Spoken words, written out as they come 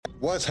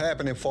What's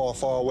happening, Far,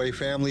 Far Away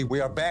family? We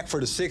are back for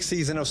the 6th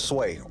season of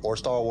Sway, or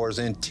Star Wars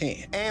in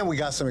 10. And we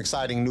got some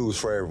exciting news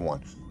for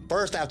everyone.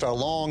 First, after a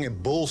long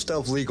and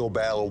bull-stuffed legal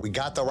battle, we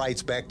got the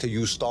rights back to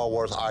use Star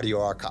Wars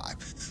Audio Archive.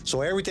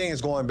 So everything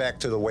is going back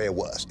to the way it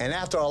was. And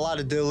after a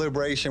lot of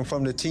deliberation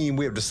from the team,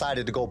 we have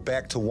decided to go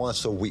back to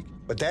once a week.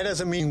 But that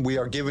doesn't mean we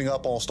are giving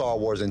up on Star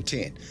Wars in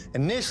 10.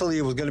 Initially,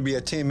 it was going to be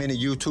a 10-minute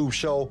YouTube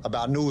show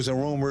about news and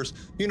rumors,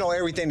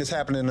 everything that's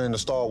happening in the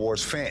Star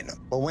Wars fandom.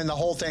 But when the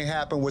whole thing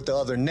happened with the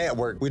other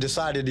network, we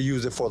decided to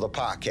use it for the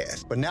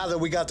podcast. But now that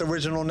we got the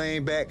original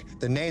name back,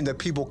 the name that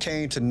people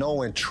came to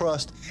know and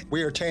trust,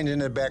 we are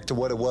changing it back to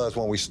what it was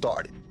when we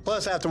started.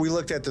 Plus, after we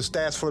looked at the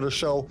stats for the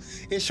show,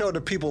 it showed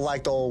that people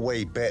liked the old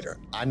way better.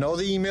 I know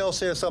the email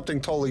said something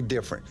totally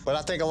different, but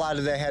I think a lot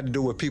of that had to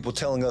do with people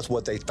telling us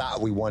what they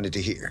thought we wanted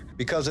to hear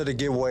because of the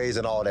giveaways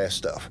and all that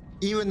stuff.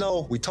 Even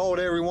though we told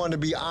everyone to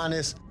be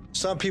honest,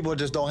 some people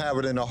just don't have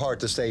it in their heart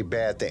to say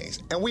bad things.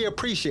 And we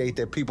appreciate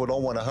that people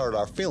don't want to hurt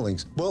our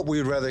feelings, but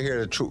we'd rather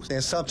hear the truth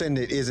than something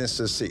that isn't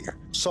sincere.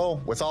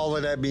 So, with all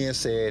of that being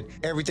said,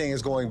 everything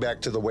is going back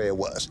to the way it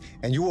was.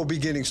 And you will be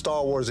getting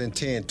Star Wars in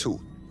 10 too.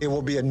 It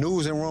will be a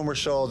news and rumor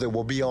show that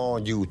will be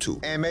on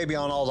YouTube and maybe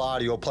on all the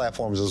audio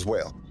platforms as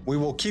well. We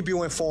will keep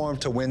you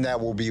informed to when that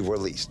will be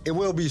released. It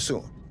will be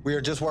soon. We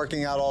are just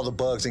working out all the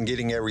bugs and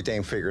getting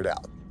everything figured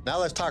out. Now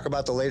let's talk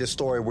about the latest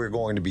story we're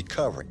going to be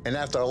covering. And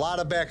after a lot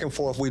of back and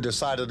forth, we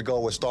decided to go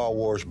with Star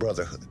Wars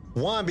Brotherhood.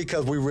 One,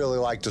 because we really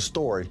like the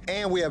story,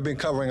 and we have been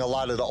covering a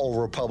lot of the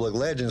Old Republic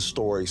Legends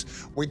stories.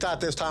 We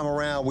thought this time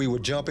around we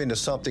would jump into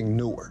something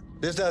newer.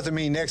 This doesn't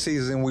mean next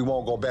season we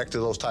won't go back to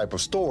those type of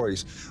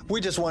stories.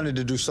 We just wanted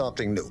to do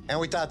something new. And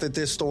we thought that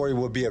this story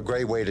would be a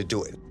great way to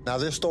do it. Now,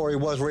 this story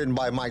was written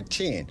by Mike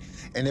Chen,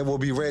 and it will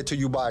be read to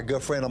you by a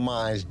good friend of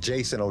mine,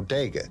 Jason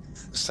Odega.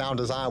 Sound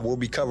design will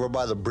be covered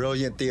by the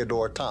brilliant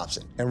Theodore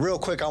Thompson. And real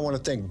quick, I want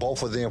to thank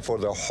both of them for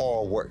their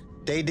hard work.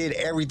 They did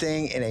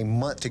everything in a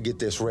month to get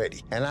this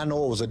ready. And I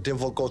know it was a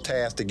difficult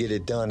task to get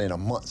it done in a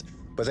month,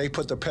 but they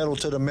put the pedal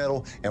to the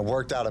metal and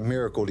worked out a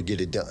miracle to get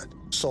it done.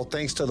 So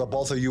thanks to the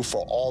both of you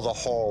for all the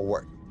hard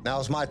work. Now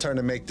it's my turn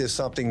to make this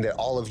something that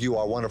all of you,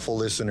 our wonderful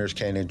listeners,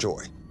 can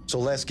enjoy. So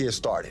let's get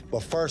started.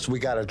 But first, we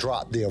got to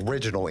drop the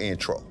original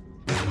intro.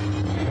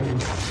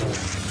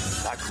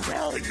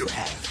 What will you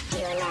have?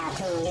 You are now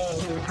tuned in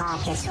to the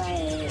podcast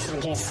ways.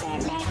 You just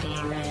sat back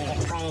and ready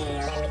to play.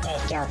 Let me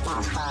take your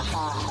thoughts far,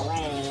 far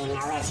away.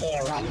 Now let's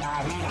hear what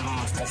Darth Vader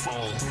has to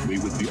say. We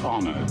would be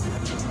honored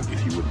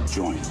if you would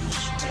join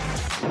us.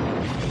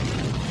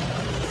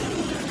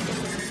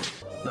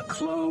 The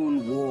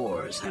Clone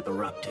Wars have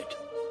erupted.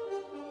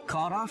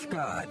 Caught off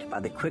guard by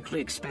the quickly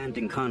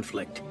expanding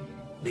conflict,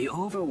 the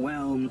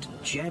overwhelmed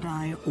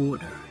Jedi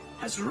Order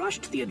has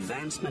rushed the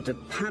advancement of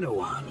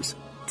Padawans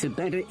to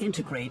better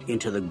integrate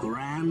into the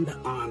Grand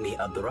Army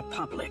of the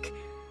Republic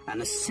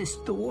and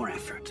assist the war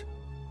effort.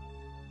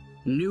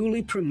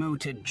 Newly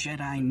promoted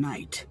Jedi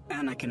Knight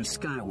Anakin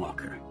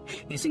Skywalker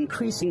is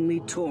increasingly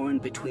torn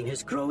between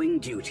his growing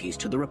duties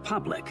to the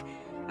Republic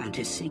and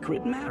his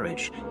secret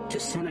marriage to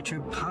Senator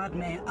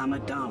Padme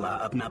Amidala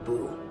of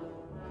Naboo.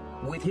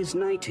 With his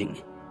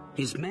knighting,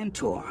 his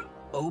mentor,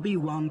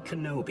 Obi-Wan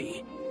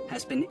Kenobi,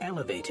 has been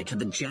elevated to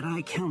the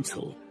Jedi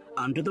Council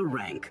under the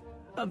rank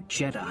of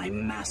Jedi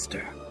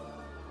Master.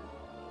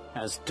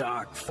 As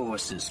dark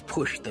forces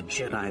push the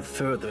Jedi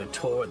further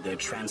toward their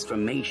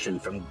transformation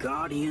from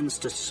guardians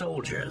to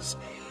soldiers,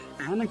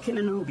 Anakin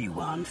and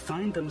Obi-Wan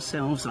find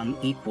themselves on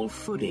equal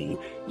footing,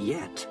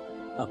 yet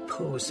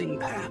opposing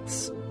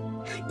paths,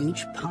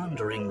 each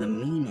pondering the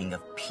meaning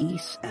of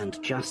peace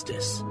and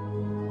justice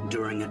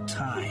during a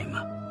time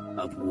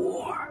of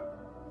war.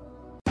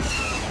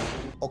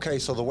 Okay,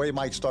 so the way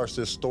Mike starts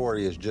this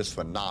story is just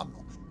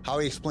phenomenal. How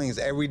he explains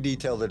every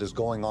detail that is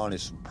going on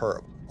is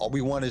superb.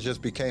 Obi-Wan has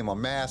just became a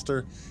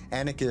master.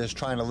 Anakin is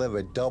trying to live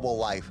a double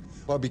life.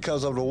 But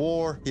because of the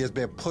war, he has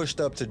been pushed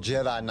up to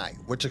Jedi Knight,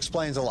 which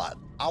explains a lot.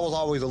 I was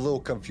always a little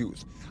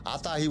confused. I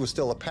thought he was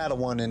still a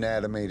Padawan in the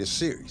animated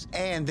series.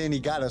 And then he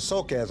got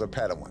Ahsoka as a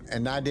Padawan,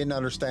 and I didn't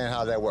understand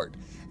how that worked.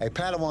 A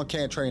Padawan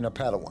can't train a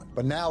Padawan,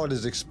 but now it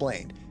is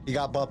explained. He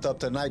got bumped up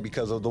to Knight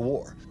because of the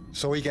war,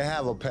 so he can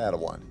have a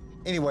Padawan.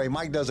 Anyway,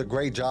 Mike does a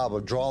great job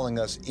of drawing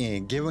us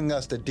in, giving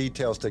us the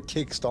details to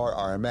kickstart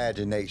our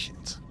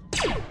imaginations.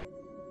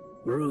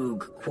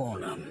 Rug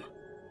Quanum.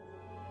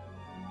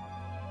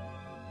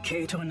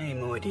 Cato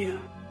Neimoidia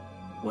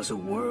was a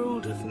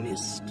world of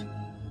mist.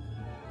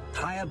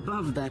 High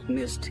above that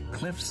mist,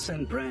 cliffs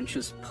and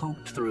branches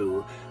poked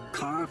through,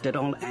 carved at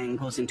all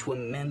angles into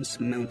immense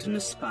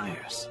mountainous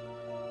spires.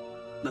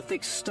 The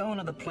thick stone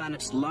of the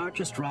planet's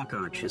largest rock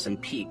arches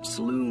and peaks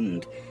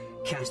loomed,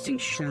 casting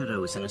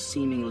shadows in a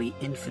seemingly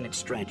infinite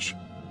stretch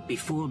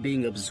before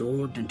being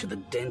absorbed into the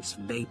dense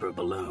vapor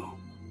below.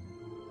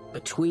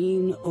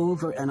 Between,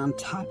 over, and on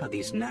top of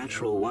these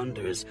natural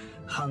wonders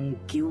hung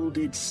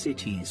gilded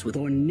cities with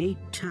ornate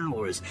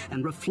towers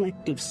and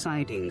reflective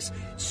sidings,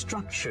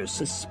 structures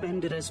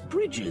suspended as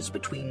bridges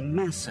between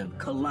massive,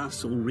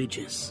 colossal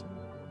ridges.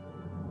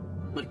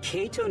 But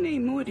Cato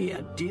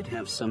Neimoidia did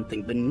have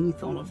something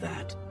beneath all of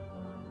that,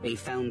 a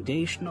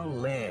foundational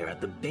layer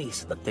at the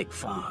base of the thick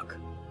fog.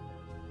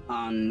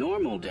 On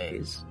normal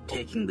days,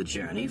 taking the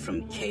journey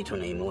from Cato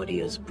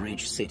Neimoidia's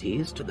bridge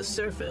cities to the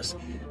surface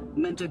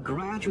meant a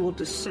gradual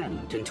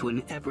descent into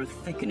an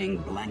ever-thickening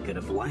blanket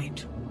of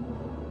white.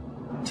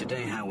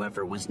 Today,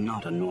 however, was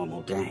not a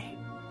normal day.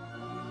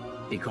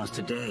 Because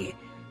today,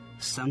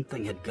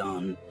 something had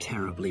gone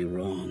terribly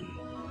wrong.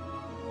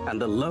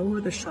 And the lower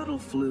the shuttle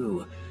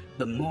flew,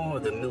 the more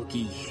the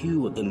milky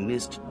hue of the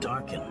mist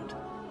darkened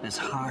as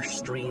harsh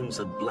streams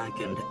of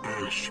blackened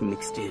ash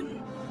mixed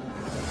in.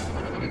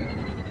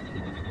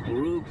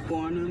 Rue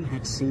Quarnum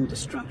had seen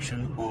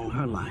destruction all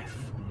her life.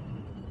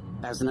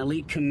 As an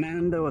elite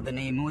commando of the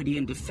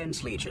Neimoidian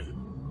Defense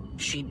Legion,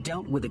 she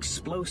dealt with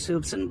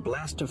explosives and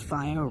blaster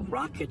fire,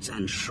 rockets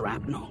and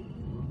shrapnel.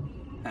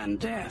 And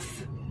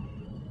death.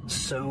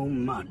 So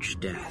much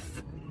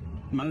death.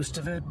 Most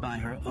of it by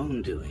her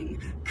own doing,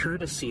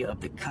 courtesy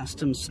of the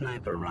custom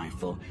sniper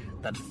rifle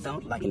that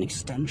felt like an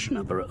extension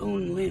of her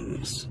own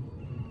limbs.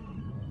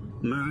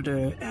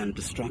 Murder and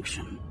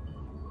destruction.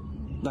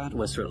 That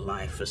was her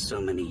life for so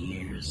many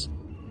years,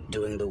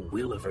 doing the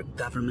will of her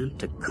government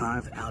to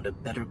carve out a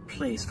better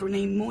place for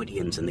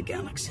Neimoidians in the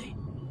galaxy.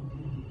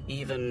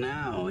 Even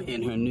now,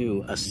 in her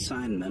new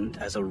assignment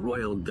as a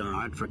royal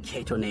guard for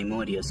Cato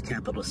Neimoidia's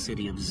capital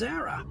city of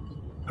Zara,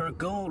 her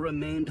goal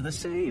remained the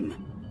same: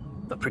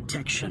 the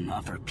protection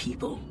of her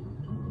people.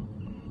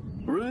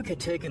 Rook had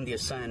taken the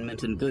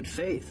assignment in good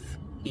faith,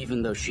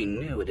 even though she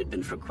knew it had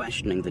been for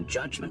questioning the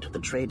judgment of the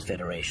Trade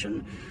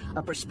Federation,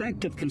 a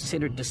perspective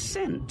considered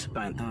dissent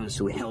by those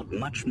who held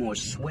much more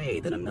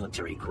sway than a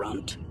military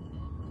grunt.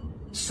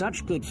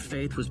 Such good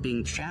faith was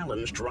being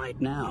challenged right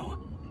now,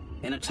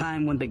 in a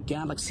time when the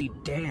galaxy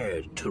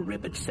dared to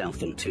rip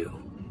itself in two.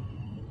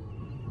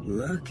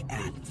 "Look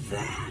at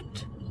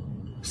that,"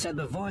 said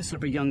the voice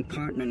of her young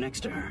partner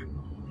next to her.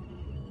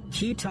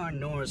 Ketar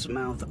Nor's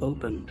mouth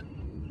opened,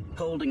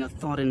 holding a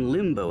thought in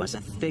limbo as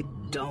a thick,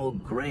 dull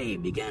gray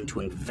began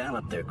to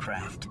envelop their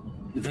craft,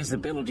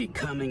 visibility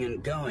coming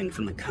and going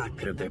from the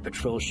cockpit of their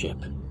patrol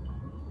ship.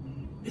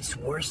 "It's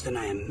worse than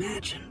I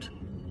imagined."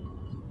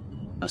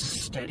 A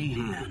steady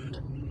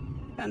hand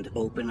and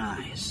open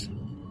eyes.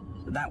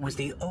 That was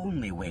the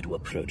only way to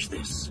approach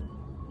this.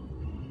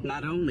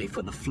 Not only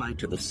for the flight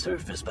to the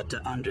surface, but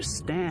to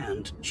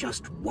understand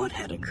just what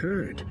had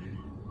occurred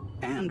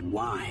and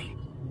why.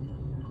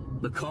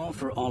 The call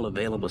for all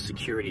available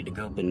security to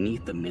go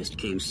beneath the mist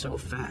came so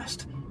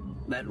fast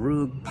that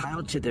Rug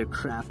piloted their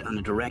craft on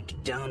a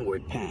direct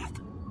downward path,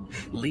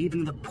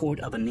 leaving the port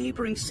of a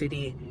neighboring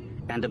city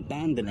and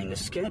abandoning a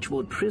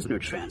scheduled prisoner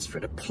transfer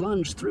to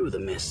plunge through the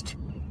mist.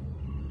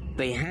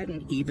 They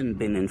hadn't even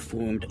been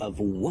informed of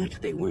what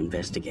they were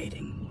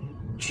investigating,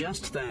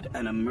 just that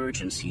an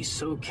emergency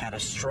so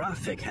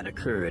catastrophic had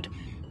occurred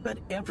that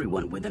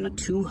everyone within a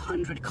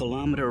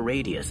 200-kilometer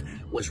radius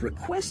was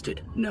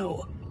requested,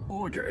 no,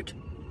 ordered,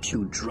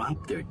 to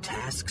drop their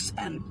tasks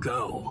and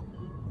go.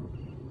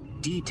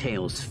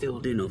 Details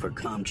filled in over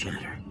comm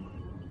chatter.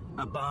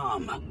 A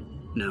bomb.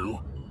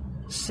 No.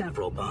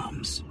 Several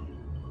bombs.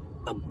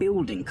 A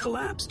building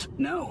collapsed.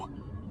 No.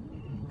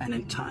 An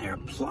entire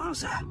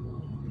plaza.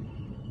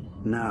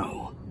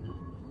 No.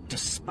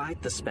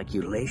 Despite the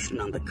speculation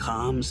on the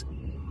comms,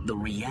 the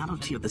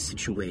reality of the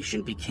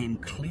situation became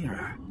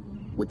clearer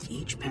with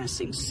each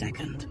passing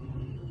second,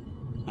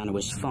 and it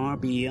was far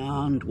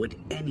beyond what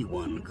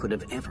anyone could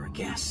have ever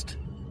guessed.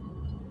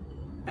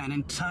 An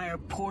entire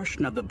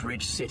portion of the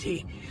bridge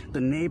city,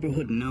 the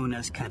neighborhood known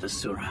as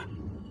Katasura,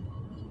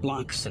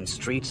 blocks and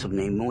streets of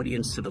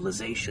Neimoidian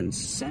civilization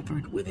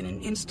severed within an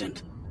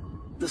instant.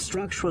 The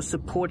structural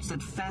supports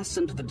that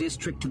fastened the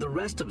district to the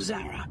rest of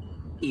Zara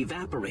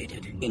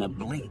evaporated in a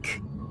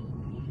blink.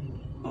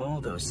 All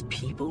those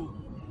people,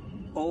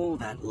 all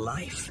that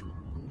life,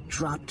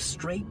 dropped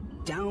straight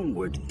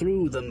downward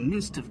through the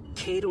mist of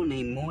Cato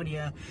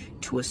Neimoidia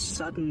to a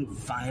sudden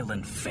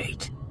violent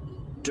fate.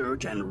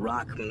 Dirt and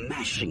rock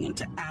mashing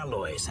into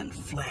alloys and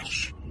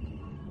flesh.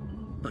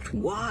 But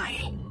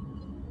why?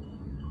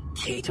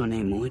 Cato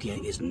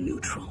Neimoidia is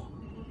neutral,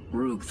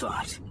 Rug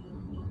thought.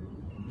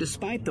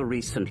 Despite the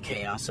recent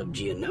chaos of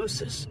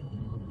Geonosis,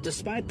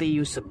 despite the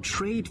use of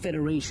Trade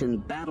Federation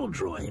battle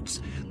droids,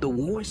 the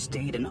war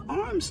stayed an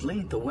arm's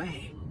length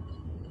away.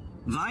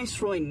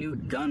 Viceroy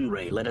Newt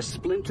Gunray led a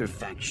splinter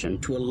faction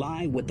to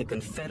ally with the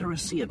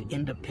Confederacy of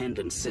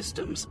Independent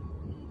Systems.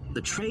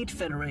 The Trade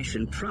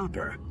Federation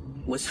proper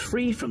was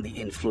free from the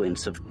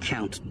influence of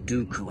Count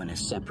Dooku and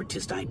his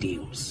separatist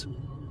ideals.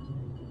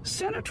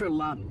 Senator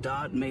Lot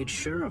Dodd made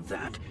sure of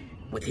that,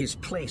 with his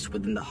place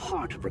within the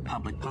heart of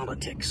Republic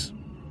politics.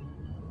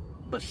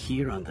 But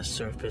here on the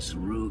surface,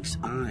 Rug's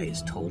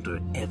eyes told her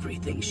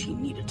everything she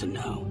needed to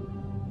know.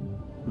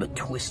 The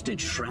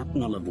twisted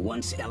shrapnel of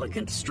once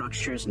elegant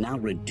structures now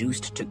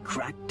reduced to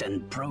cracked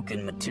and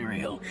broken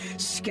material,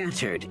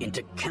 scattered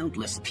into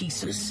countless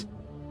pieces.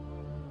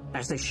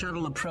 As the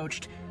shuttle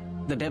approached,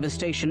 the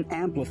devastation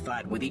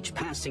amplified with each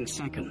passing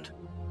second.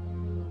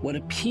 What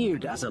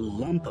appeared as a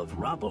lump of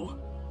rubble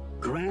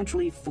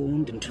gradually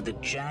formed into the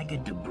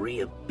jagged debris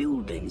of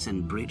buildings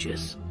and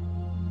bridges.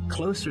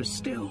 Closer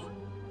still,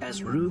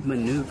 as Rube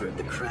maneuvered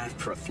the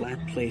craft for a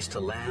flat place to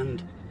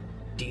land,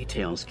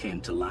 details came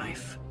to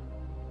life.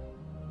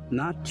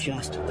 Not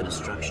just the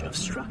destruction of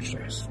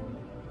structures,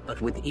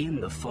 but within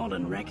the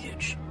fallen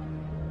wreckage,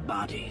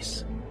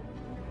 bodies.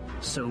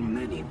 So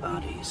many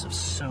bodies of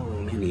so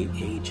many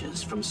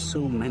ages from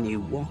so many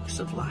walks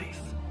of life.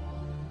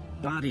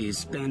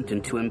 Bodies bent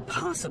into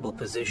impossible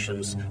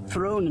positions,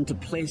 thrown into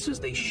places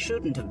they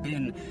shouldn't have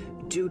been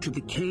due to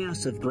the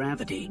chaos of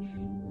gravity,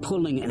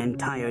 pulling an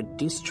entire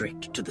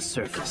district to the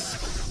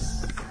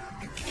surface.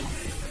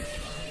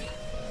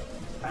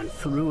 And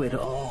through it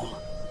all,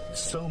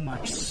 so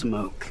much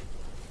smoke.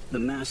 The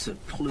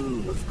massive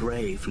plume of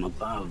gray from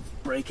above,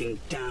 breaking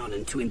down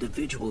into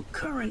individual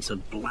currents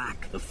of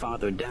black the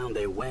farther down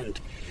they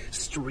went,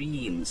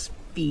 streams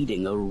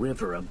feeding a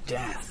river of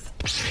death.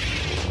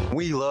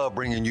 We love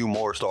bringing you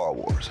more Star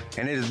Wars,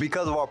 and it is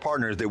because of our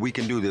partners that we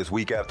can do this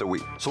week after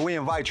week. So we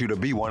invite you to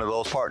be one of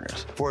those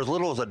partners. For as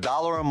little as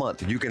 $1 a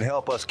month, you can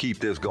help us keep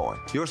this going.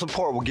 Your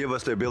support will give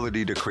us the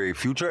ability to create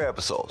future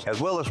episodes, as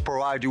well as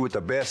provide you with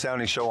the best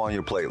sounding show on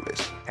your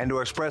playlist. And to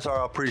express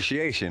our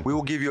appreciation, we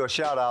will give you a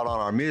shout out on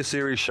our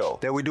mid-series show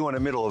that we do in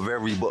the middle of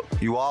every book.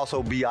 You will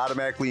also be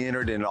automatically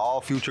entered in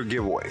all future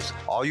giveaways.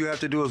 All you have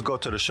to do is go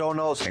to the show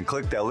notes and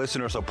click that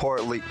listener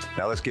support link.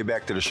 Now let's get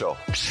back to the show.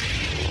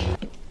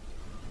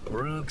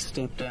 Rogue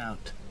stepped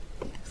out,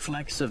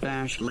 flecks of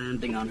ash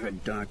landing on her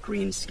dark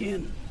green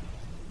skin.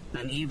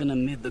 And even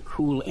amid the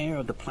cool air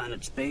of the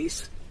planet's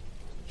base,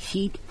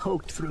 heat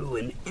poked through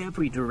in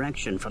every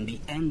direction from the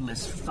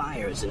endless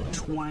fires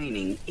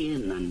entwining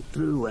in and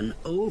through and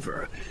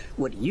over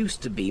what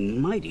used to be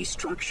mighty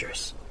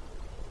structures.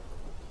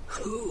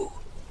 Who?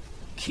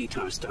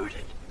 Ketar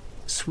started,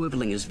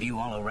 swiveling his view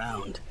all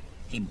around.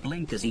 He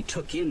blinked as he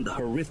took in the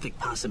horrific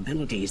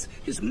possibilities,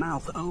 his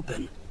mouth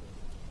open.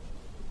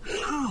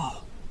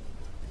 How?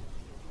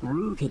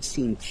 Roog had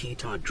seen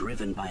Ketar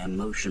driven by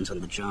emotions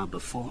on the job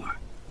before.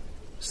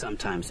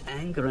 Sometimes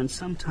anger and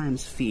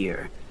sometimes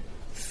fear.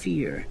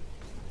 Fear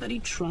that he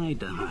tried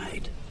to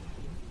hide.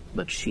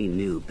 But she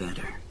knew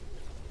better.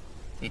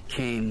 It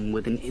came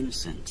with an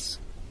innocence,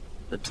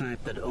 the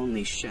type that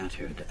only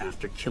shattered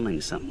after killing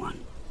someone.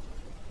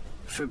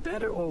 For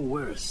better or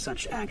worse,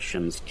 such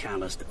actions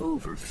calloused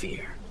over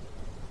fear,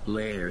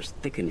 layers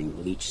thickening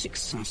with each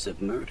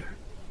successive murder.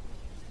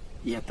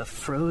 Yet the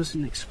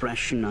frozen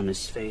expression on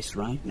his face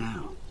right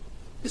now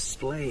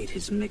displayed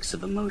his mix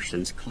of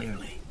emotions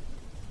clearly.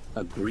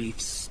 A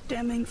grief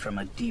stemming from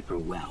a deeper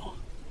well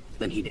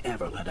than he'd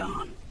ever let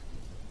on.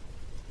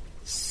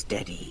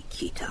 "Steady,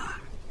 Ketar,"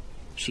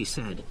 she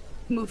said,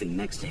 moving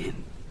next to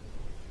him.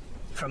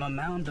 From a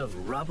mound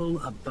of rubble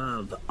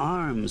above,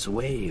 arms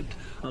waved,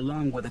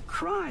 along with a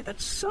cry that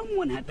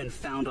someone had been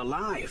found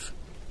alive.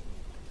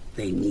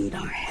 "They need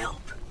our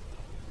help."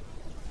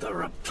 "The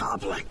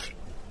Republic,"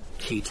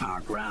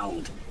 Ketar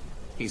growled,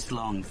 his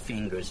long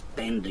fingers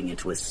bending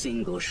into a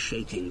single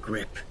shaking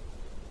grip.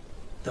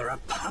 "The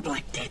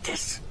Republic did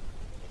this.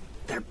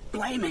 They're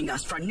blaming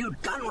us for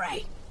Newt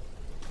Gunray."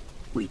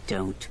 "We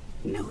don't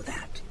know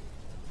that.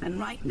 And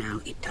right now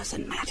it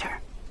doesn't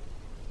matter."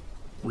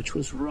 Which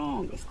was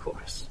wrong, of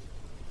course.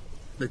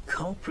 The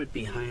culprit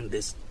behind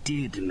this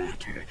did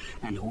matter,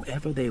 and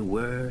whoever they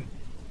were,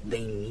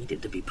 they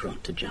needed to be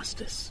brought to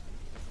justice.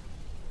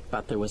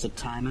 But there was a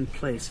time and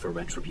place for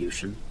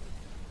retribution.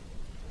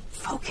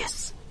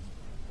 Focus.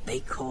 They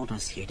called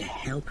us here to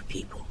help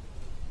people.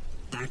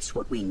 That's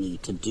what we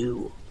need to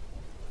do.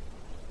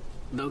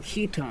 Though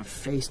Ketar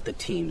faced the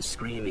team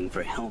screaming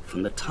for help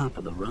from the top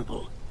of the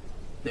rubble,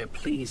 their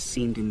pleas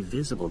seemed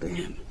invisible to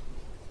him.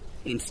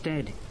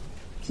 Instead,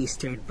 he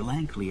stared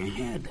blankly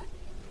ahead,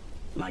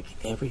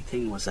 like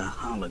everything was a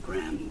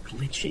hologram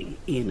glitching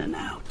in and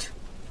out.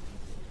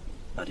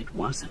 But it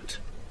wasn't.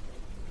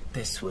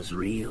 This was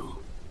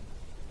real.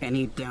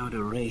 Any doubt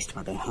erased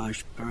by the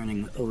harsh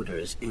burning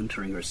odors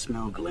entering her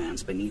smell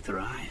glands beneath her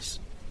eyes.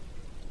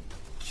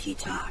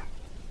 "Ketar,"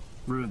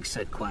 Roog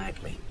said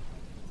quietly.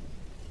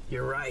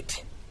 "You're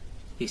right,"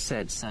 he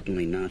said,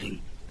 suddenly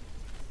nodding.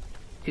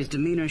 His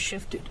demeanor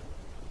shifted.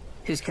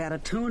 His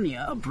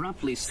catatonia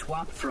abruptly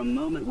swapped for a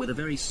moment with a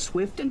very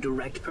swift and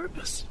direct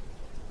purpose.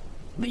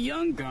 The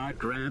young guard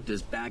grabbed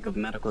his bag of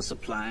medical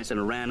supplies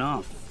and ran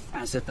off,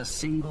 as if a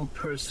single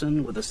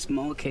person with a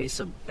small case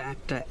of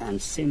Bacta and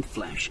synth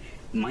flesh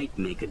might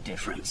make a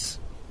difference.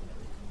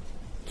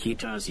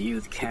 Ketar's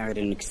youth carried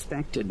an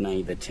expected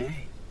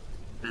naivete,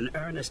 an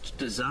earnest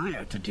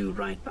desire to do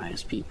right by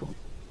his people.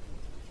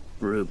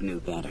 Rube knew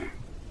better.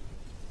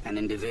 An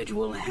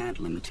individual had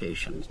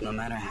limitations, no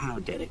matter how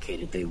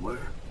dedicated they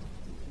were.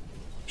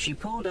 She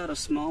pulled out a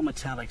small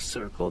metallic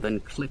circle, then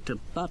clicked a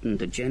button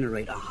to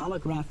generate a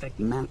holographic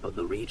map of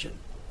the region.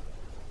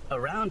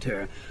 Around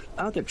her,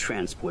 other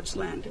transports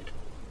landed.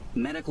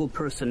 Medical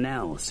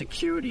personnel,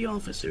 security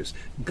officers,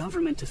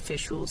 government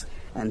officials,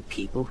 and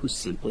people who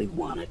simply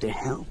wanted to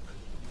help.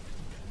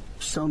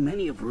 So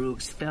many of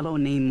Roog's fellow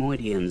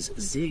Neimoidians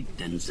zigged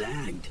and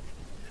zagged,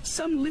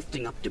 some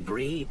lifting up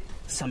debris,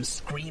 some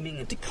screaming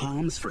into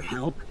comms for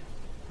help,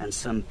 and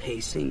some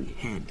pacing,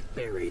 head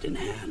buried in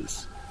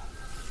hands.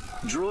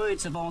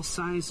 Droids of all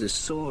sizes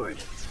soared,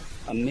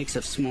 a mix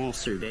of small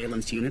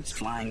surveillance units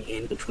flying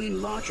in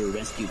between larger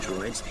rescue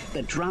droids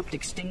that dropped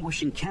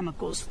extinguishing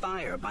chemicals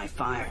fire by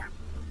fire.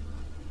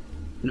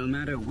 No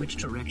matter which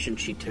direction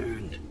she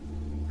turned,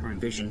 her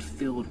vision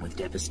filled with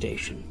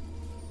devastation,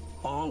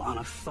 all on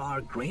a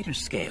far greater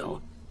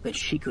scale than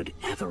she could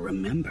ever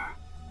remember.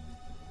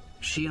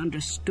 She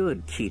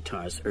understood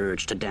Kitar's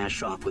urge to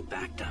dash off with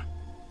Bacta.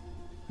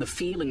 The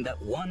feeling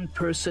that one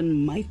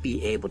person might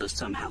be able to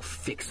somehow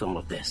fix all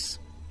of this.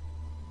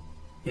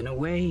 In a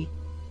way,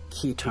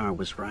 Kitar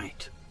was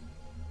right.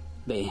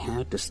 They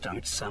had to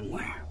start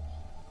somewhere.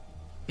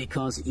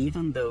 Because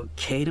even though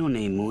Cato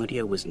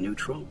Neimoidia was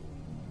neutral,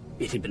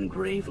 it had been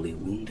gravely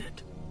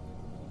wounded.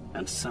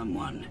 And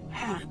someone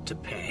had to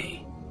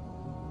pay.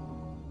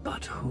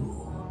 But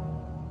who?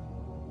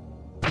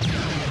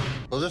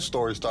 So this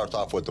story starts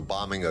off with the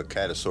bombing of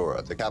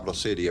Katasura, the capital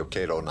city of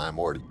Cato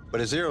Neimoidia,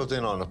 but it zeroes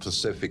in on a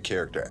specific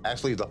character.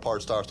 Actually, the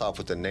part starts off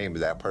with the name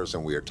of that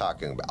person we are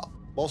talking about.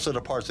 Most of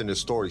the parts in this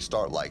story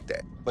start like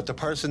that. But the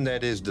person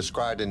that is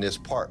described in this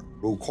part,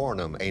 Rue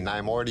Cornum, a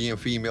Neimoidian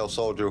female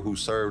soldier who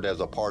served as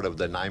a part of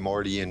the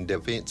Neimoidian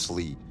Defense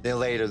League, then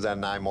later the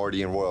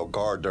Neimoidian Royal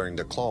Guard during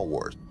the Clone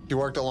Wars. She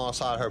worked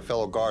alongside her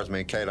fellow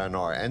guardsman,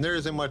 Kadanar, and there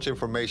isn't much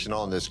information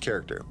on this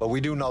character, but we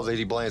do know that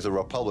he blames the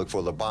Republic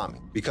for the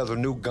bombing because of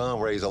Newt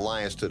Gunray's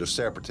alliance to the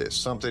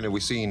Separatists, something that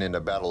we've seen in the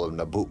Battle of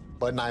Naboo.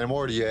 But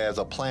Neimoidia as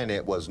a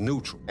planet was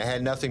neutral and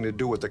had nothing to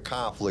do with the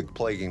conflict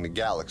plaguing the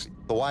galaxy.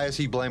 So why is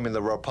he blaming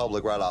the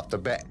Republic right off the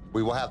bat?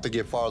 We will have to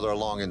get farther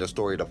along in the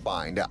story to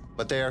find out.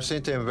 But they are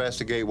sent to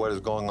investigate what is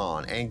going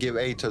on and give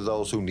aid to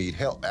those who need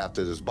help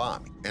after this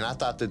bombing. And I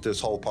thought that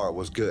this whole part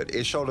was good.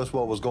 It showed us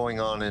what was going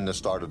on in the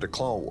start of the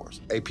Clone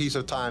Wars, a piece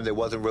of time that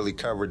wasn't really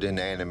covered in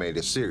the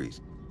animated series.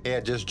 It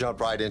had just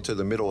jumped right into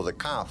the middle of the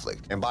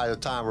conflict, and by the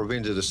time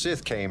Revenge of the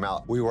Sith came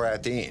out, we were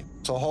at the end.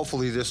 So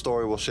hopefully this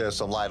story will shed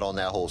some light on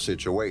that whole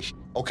situation.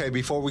 Okay,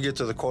 before we get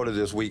to the quote of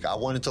this week, I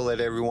wanted to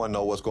let everyone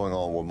know what's going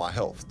on with my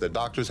health. The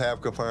doctors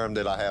have confirmed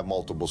that I have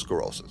multiple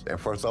sclerosis. And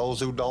for those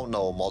who don't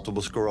know,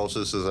 multiple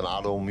sclerosis is an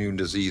autoimmune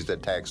disease that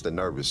attacks the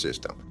nervous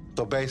system.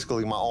 So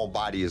basically my own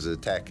body is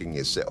attacking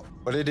itself.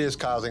 But it is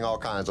causing all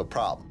kinds of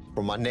problems.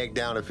 From my neck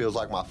down, it feels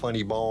like my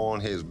funny bone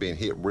has been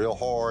hit real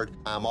hard.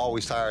 I'm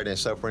always tired and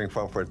suffering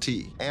from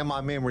fatigue. And my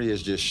memory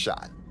is just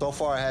shot. So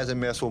far, it hasn't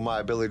messed with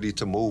my ability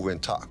to move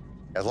and talk.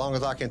 As long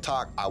as I can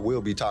talk, I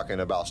will be talking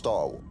about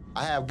Star Wars.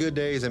 I have good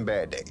days and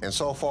bad days. And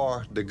so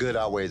far, the good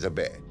outweighs the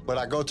bad. But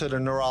I go to the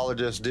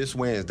neurologist this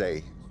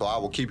Wednesday, so I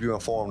will keep you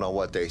informed on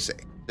what they say.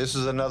 This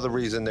is another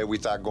reason that we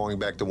thought going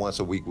back to once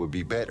a week would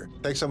be better.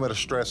 Take some of the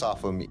stress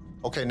off of me.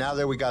 Okay, now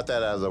that we got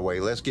that out of the way,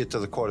 let's get to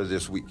the quote of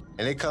this week.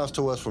 And it comes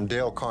to us from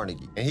Dale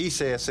Carnegie. And he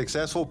says,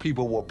 successful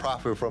people will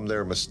profit from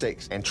their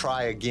mistakes and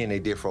try again a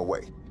different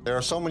way. There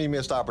are so many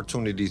missed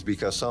opportunities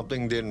because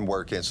something didn't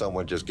work and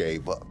someone just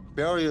gave up.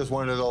 Failure is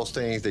one of those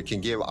things that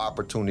can give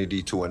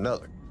opportunity to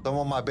another. Some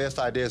of my best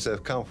ideas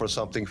have come from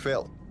something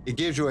failing. It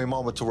gives you a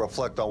moment to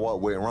reflect on what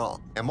went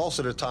wrong, and most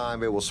of the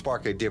time it will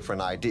spark a different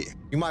idea.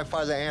 You might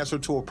find the answer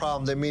to a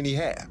problem that many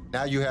have.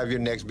 Now you have your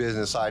next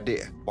business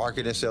idea.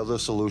 Market and sell the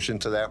solution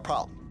to that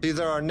problem. See,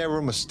 there are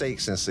never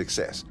mistakes in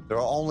success. There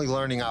are only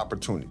learning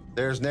opportunities.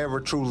 There's never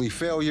truly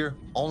failure,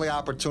 only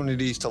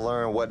opportunities to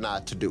learn what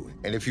not to do.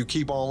 And if you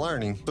keep on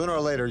learning, sooner or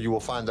later you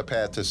will find the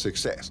path to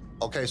success.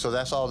 Okay, so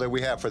that's all that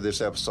we have for this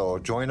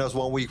episode. Join us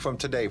 1 week from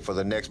today for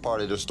the next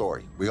part of the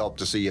story. We hope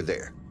to see you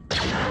there.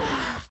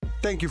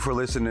 Thank you for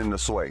listening to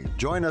Sway.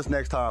 Join us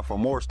next time for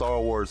more Star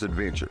Wars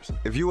adventures.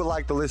 If you would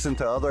like to listen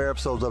to other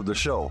episodes of the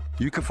show,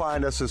 you can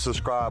find us and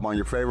subscribe on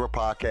your favorite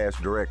podcast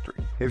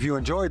directory. If you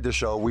enjoyed the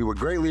show, we would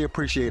greatly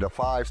appreciate a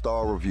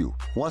 5-star review.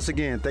 Once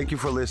again, thank you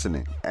for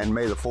listening, and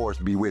may the Force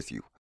be with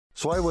you.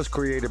 Sway was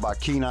created by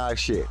Keen Eye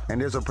Shit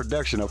and is a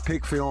production of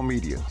Pick Film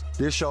Media.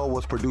 This show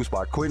was produced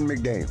by Quentin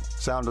McDaniel.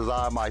 Sound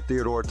design by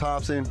Theodore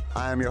Thompson.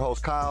 I am your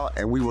host, Kyle,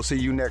 and we will see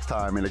you next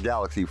time in a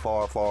galaxy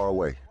far, far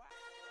away.